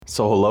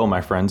So hello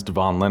my friends,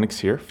 Devon Lennox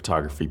here,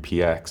 Photography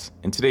PX.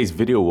 In today's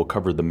video we'll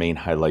cover the main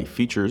highlight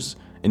features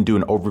and do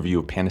an overview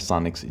of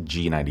Panasonic's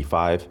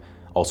G95,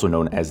 also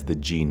known as the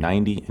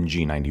G90 and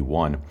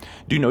G91.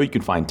 Do know you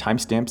can find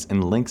timestamps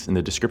and links in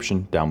the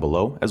description down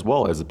below, as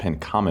well as a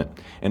pinned comment.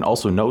 And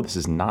also know this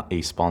is not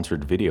a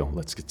sponsored video.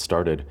 Let's get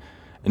started.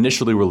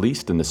 Initially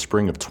released in the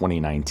spring of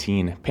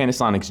 2019,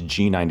 Panasonic's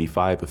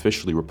G95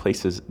 officially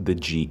replaces the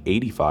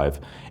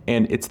G85,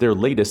 and it's their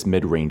latest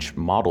mid-range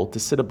model to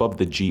sit above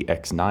the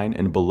GX9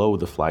 and below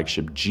the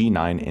flagship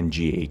G9 and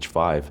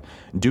GH5.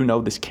 Do know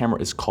this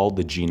camera is called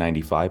the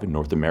G95 in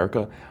North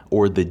America,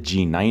 or the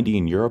G90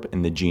 in Europe,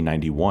 and the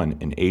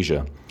G91 in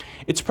Asia.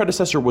 Its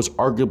predecessor was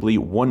arguably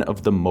one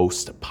of the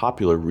most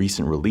popular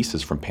recent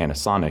releases from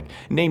Panasonic,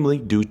 namely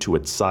due to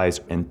its size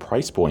and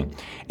price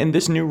point. And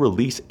this new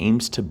release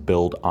aims to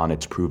build on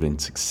its proven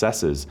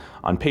successes.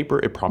 On paper,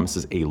 it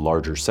promises a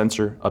larger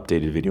sensor,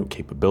 updated video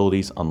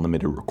capabilities,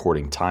 unlimited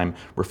recording time,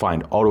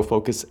 refined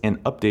autofocus,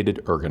 and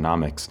updated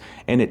ergonomics.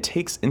 And it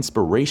takes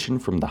inspiration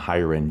from the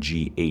higher-end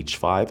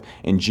GH5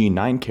 and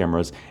G9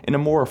 cameras in a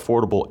more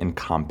affordable and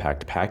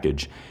compact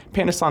package.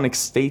 Panasonic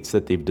states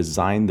that they've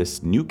designed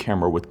this new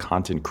camera with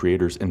content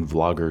creators and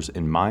vloggers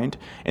in mind,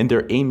 and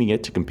they're aiming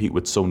it to compete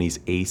with Sony's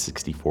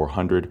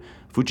A6400,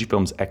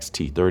 Fujifilm's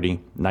X-T30,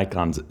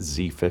 Nikon's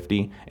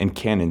Z50, and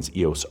Canon's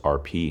EOS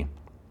RP.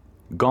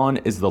 Gone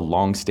is the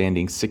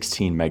long-standing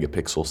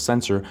 16-megapixel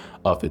sensor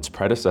of its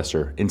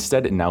predecessor.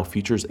 Instead, it now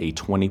features a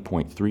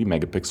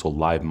 20.3-megapixel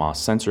live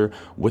MOS sensor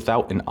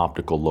without an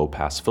optical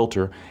low-pass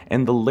filter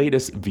and the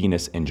latest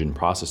Venus engine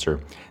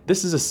processor.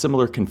 This is a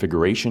similar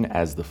configuration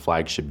as the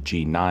flagship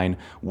G9.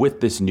 With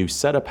this new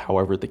setup,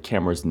 however, the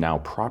camera is now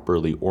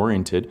properly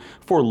oriented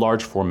for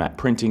large format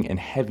printing and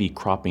heavy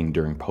cropping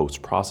during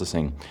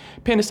post-processing.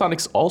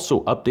 Panasonic's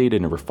also updated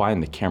and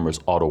refined the camera's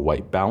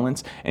auto-white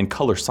balance and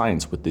color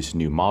science with this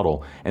new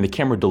model, and the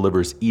camera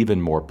delivers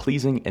even more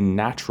pleasing and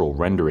natural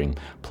rendering.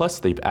 Plus,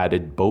 they've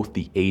added both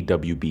the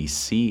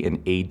AWB-C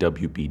and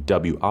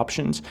AWB-W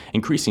options,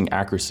 increasing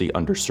accuracy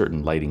under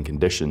certain lighting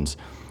conditions.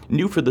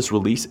 New for this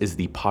release is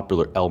the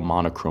popular L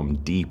monochrome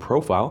D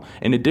profile,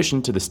 in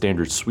addition to the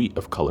standard suite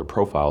of color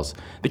profiles.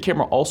 The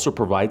camera also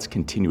provides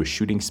continuous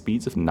shooting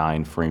speeds of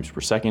 9 frames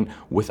per second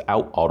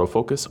without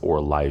autofocus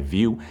or live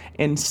view,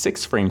 and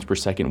 6 frames per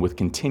second with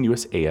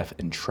continuous AF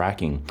and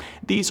tracking.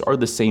 These are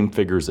the same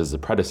figures as the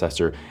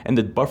predecessor, and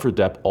the buffer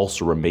depth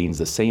also remains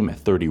the same at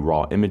 30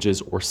 raw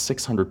images or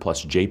 600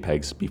 plus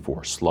JPEGs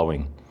before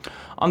slowing.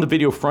 On the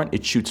video front,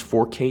 it shoots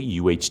 4K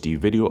UHD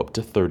video up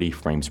to 30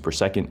 frames per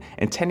second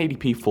and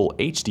 1080p Full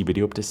HD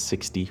video up to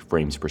 60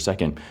 frames per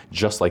second,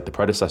 just like the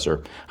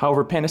predecessor.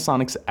 However,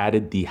 Panasonic's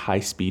added the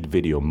high-speed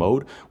video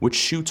mode, which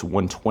shoots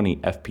 120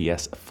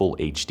 FPS Full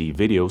HD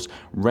videos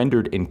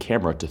rendered in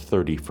camera to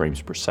 30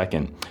 frames per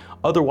second.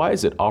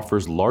 Otherwise, it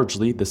offers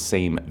largely the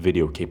same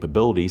video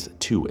capabilities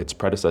to its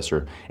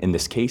predecessor. In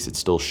this case, it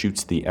still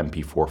shoots the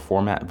MP4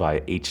 format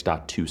via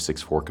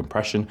H.264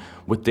 compression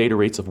with data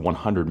rates of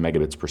 100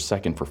 megabits per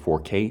second for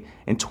 4K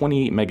and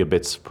 28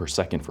 megabits per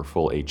second for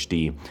Full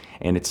HD,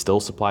 and it still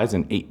supplies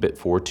an 8-bit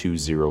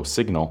 420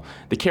 signal.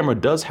 The camera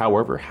does,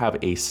 however, have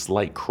a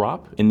slight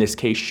crop. In this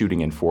case,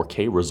 shooting in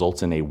 4K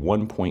results in a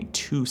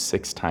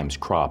 1.26 times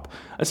crop,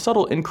 a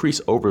subtle increase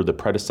over the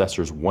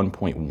predecessor's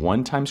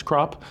 1.1 times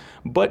crop,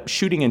 but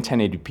shooting in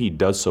 1080p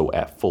does so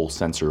at full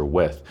sensor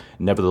width.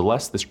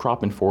 Nevertheless, this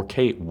crop in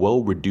 4K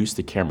will reduce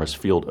the camera's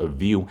field of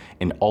view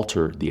and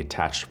alter the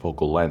attached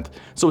focal length,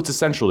 so it's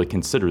essential to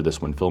consider this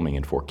when filming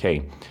in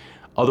 4K.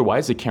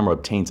 Otherwise, the camera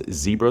obtains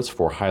zebras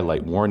for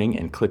highlight warning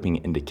and clipping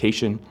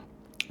indication.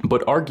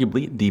 But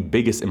arguably, the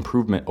biggest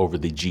improvement over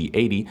the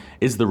G80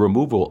 is the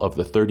removal of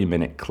the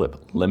 30-minute clip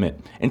limit.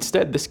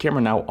 Instead, this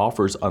camera now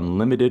offers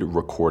unlimited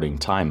recording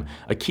time,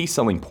 a key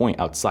selling point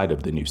outside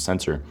of the new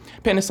sensor.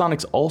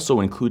 Panasonic's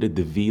also included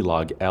the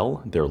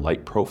V-Log-L, their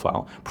light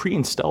profile,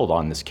 pre-installed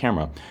on this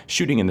camera.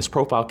 Shooting in this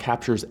profile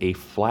captures a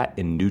flat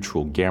and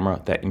neutral gamma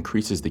that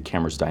increases the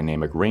camera's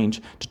dynamic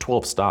range to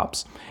 12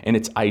 stops, and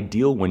it's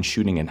ideal when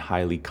shooting in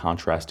highly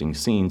contrasting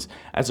scenes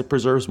as it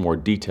preserves more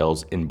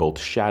details in both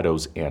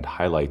shadows and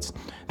highlights.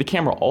 The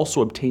camera also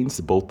obtains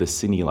both the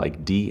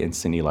Cine-like D and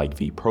Cine-like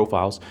V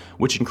profiles,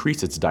 which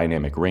increase its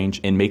dynamic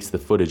range and makes the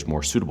footage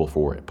more suitable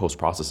for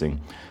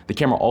post-processing. The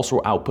camera also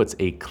outputs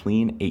a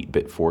clean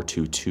 8-bit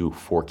 422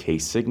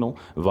 4K signal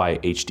via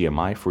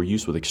HDMI for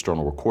use with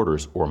external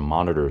recorders or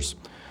monitors.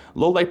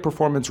 Low-light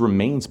performance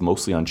remains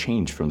mostly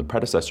unchanged from the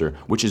predecessor,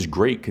 which is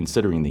great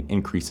considering the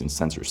increase in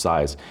sensor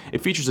size. It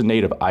features a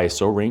native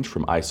ISO range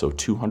from ISO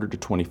 200 to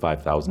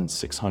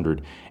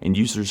 25,600, and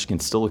users can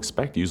still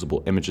expect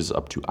usable images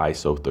up to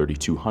ISO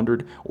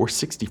 3200 or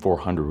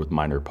 6400 with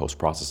minor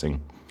post-processing.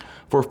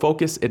 For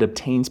focus, it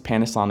obtains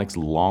Panasonic's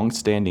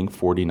long-standing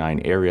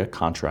 49 area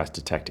contrast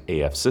detect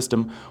AF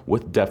system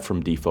with depth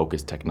from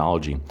defocus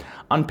technology.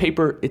 On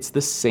paper, it's the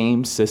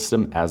same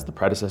system as the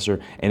predecessor,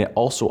 and it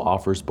also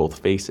offers both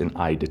face and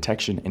eye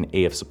detection and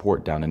AF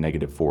support down to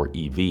 -4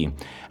 EV.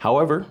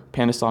 However,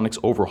 Panasonic's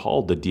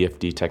overhauled the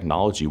DFD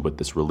technology with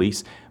this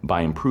release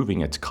by improving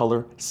its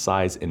color,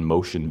 size, and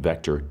motion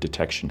vector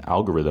detection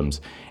algorithms.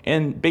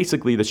 And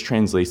basically, this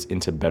translates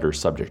into better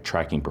subject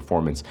tracking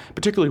performance,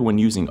 particularly when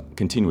using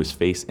continuous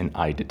face and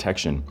eye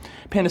detection.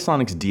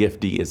 Panasonic's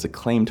DFD is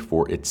acclaimed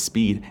for its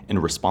speed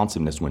and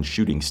responsiveness when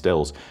shooting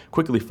stills,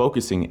 quickly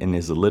focusing in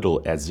as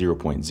little as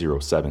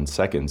 0.07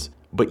 seconds.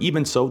 But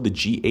even so, the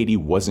G80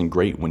 wasn't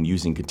great when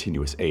using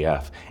continuous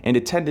AF, and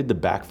it tended to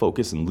back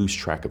focus and lose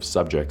track of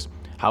subjects.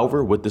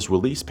 However, with this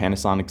release,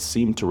 Panasonic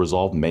seemed to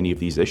resolve many of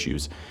these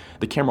issues.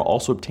 The camera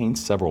also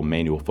obtains several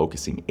manual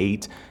focusing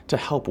aids to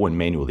help when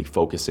manually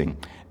focusing.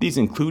 These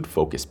include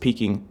focus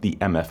peaking, the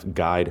MF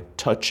guide,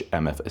 touch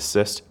MF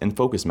assist, and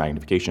focus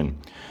magnification.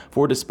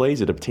 For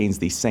displays, it obtains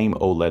the same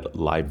OLED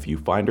live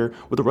viewfinder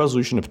with a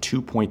resolution of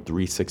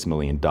 2.36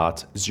 million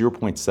dots,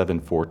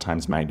 0.74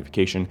 times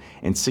magnification,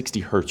 and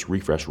 60 Hz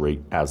refresh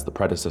rate as the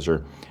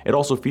predecessor. It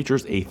also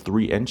features a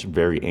 3-inch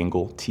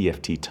vari-angle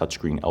TFT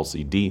touchscreen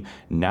LCD,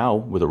 now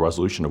with a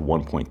resolution of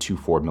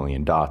 1.24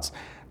 million dots.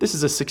 This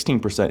is a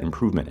 16%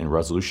 improvement in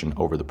resolution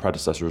over the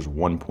predecessor's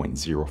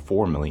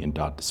 1.04 million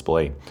dot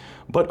display.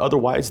 But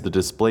otherwise, the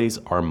displays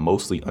are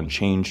mostly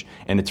unchanged,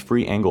 and its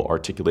free angle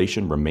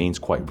articulation remains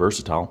quite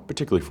versatile,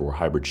 particularly for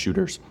hybrid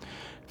shooters.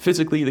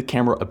 Physically, the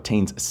camera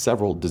obtains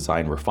several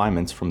design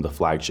refinements from the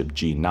flagship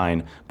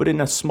G9, but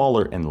in a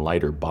smaller and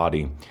lighter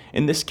body.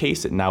 In this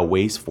case, it now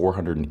weighs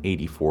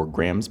 484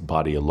 grams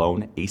body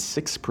alone, a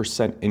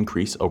 6%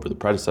 increase over the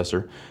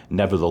predecessor.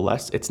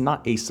 Nevertheless, it's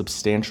not a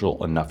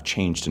substantial enough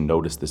change to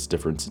notice this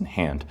difference in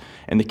hand,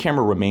 and the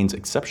camera remains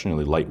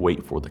exceptionally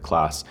lightweight for the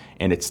class,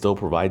 and it still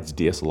provides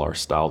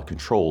DSLR-styled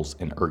controls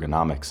and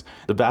ergonomics,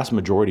 the vast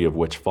majority of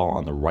which fall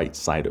on the right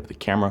side of the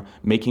camera,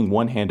 making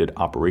one-handed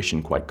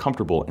operation quite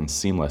comfortable and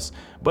seamless.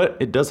 But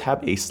it does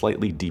have a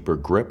slightly deeper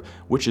grip,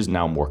 which is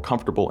now more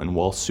comfortable and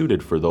well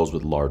suited for those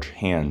with large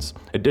hands.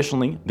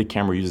 Additionally, the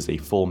camera uses a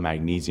full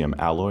magnesium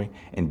alloy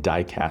and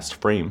die-cast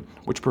frame,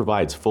 which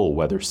provides full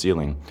weather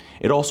sealing.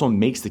 It also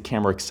makes the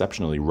camera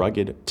exceptionally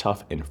rugged,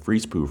 tough, and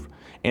freeze-proof,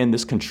 and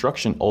this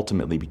construction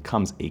ultimately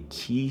becomes a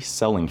key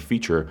selling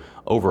feature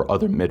over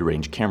other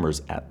mid-range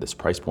cameras at this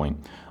price point.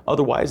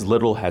 Otherwise,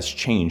 little has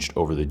changed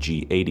over the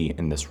G80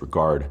 in this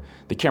regard.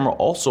 The camera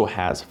also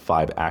has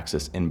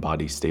 5-axis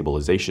in-body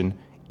stabilization,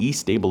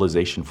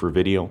 E-stabilization for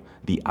video,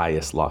 the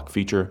IS lock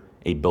feature,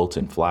 a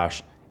built-in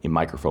flash, a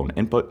microphone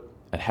input,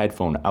 a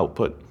headphone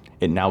output.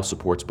 It now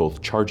supports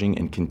both charging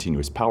and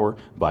continuous power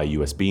via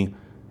USB.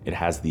 It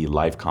has the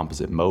live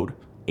composite mode,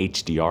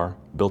 HDR,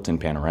 built-in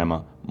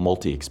panorama,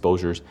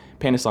 multi-exposures,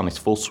 Panasonic's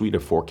full suite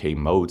of 4K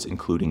modes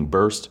including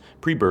burst,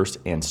 pre-burst,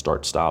 and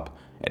start-stop.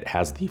 It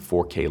has the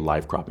 4K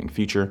live cropping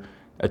feature,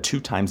 a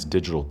 2x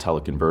digital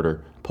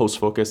teleconverter,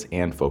 post-focus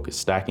and focus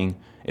stacking.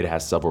 It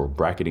has several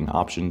bracketing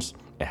options.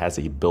 It has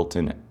a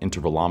built-in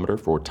intervalometer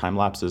for time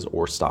lapses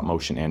or stop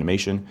motion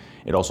animation.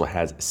 It also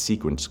has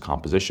sequence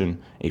composition,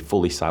 a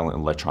fully silent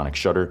electronic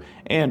shutter,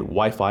 and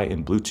Wi-Fi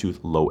and Bluetooth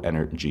low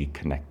energy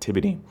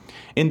connectivity.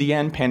 In the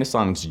end,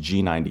 Panasonic's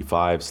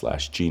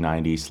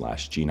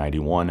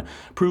G95/G90/G91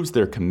 proves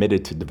they're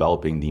committed to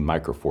developing the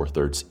Micro Four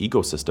Thirds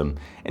ecosystem,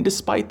 and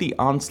despite the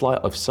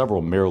onslaught of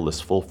several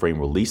mirrorless full-frame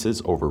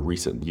releases over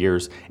recent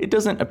years, it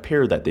doesn't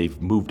appear that they've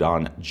moved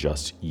on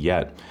just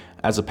yet.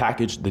 As a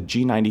package, the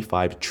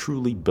G95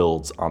 truly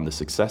builds on the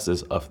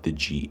successes of the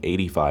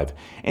G85,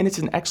 and it's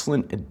an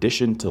excellent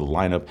addition to the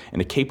lineup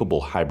and a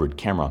capable hybrid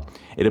camera.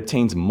 It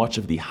obtains much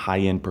of the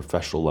high-end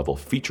professional level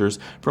features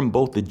from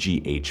both the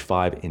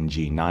GH5 and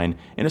G9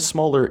 in a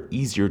smaller,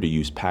 easier to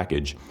use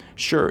package.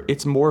 Sure,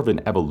 it's more of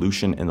an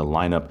evolution in the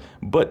lineup,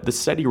 but the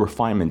steady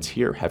refinements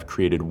here have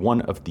created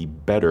one of the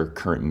better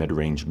current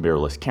mid-range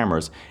mirrorless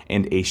cameras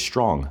and a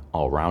strong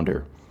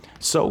all-rounder.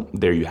 So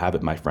there you have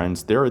it, my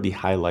friends. There are the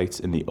highlights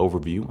in the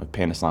overview of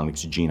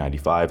Panasonic's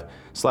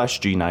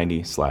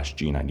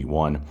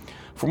G95/G90/G91.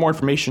 For more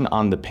information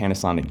on the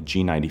Panasonic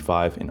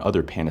G95 and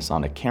other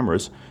Panasonic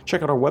cameras,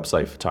 check out our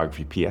website,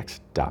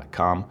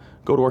 photographypx.com.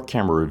 Go to our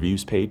camera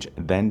reviews page,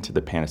 then to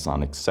the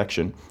Panasonic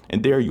section,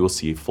 and there you will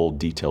see a full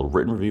detailed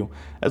written review,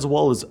 as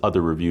well as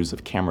other reviews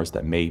of cameras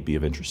that may be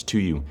of interest to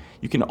you.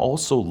 You can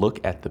also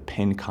look at the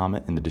pinned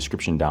comment in the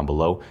description down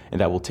below, and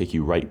that will take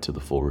you right to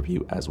the full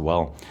review as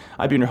well.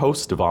 I've been your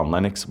host, Devon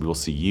Lennox. We will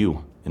see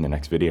you in the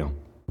next video.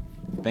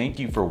 Thank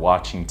you for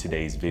watching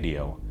today's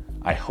video.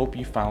 I hope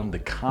you found the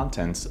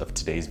contents of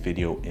today's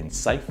video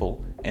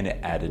insightful and it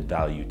added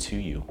value to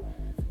you.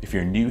 If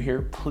you're new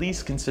here,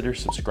 please consider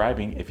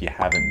subscribing if you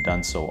haven't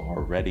done so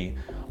already.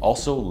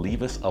 Also,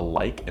 leave us a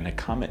like and a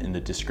comment in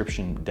the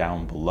description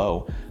down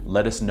below.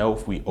 Let us know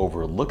if we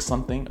overlooked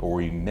something or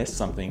we missed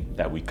something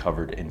that we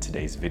covered in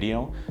today's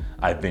video.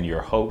 I've been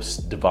your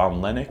host,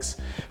 Devon Lennox.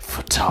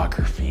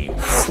 Photography.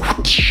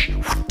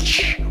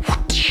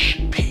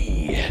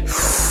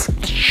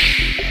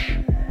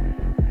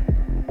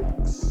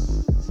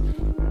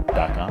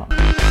 Panasonic.com.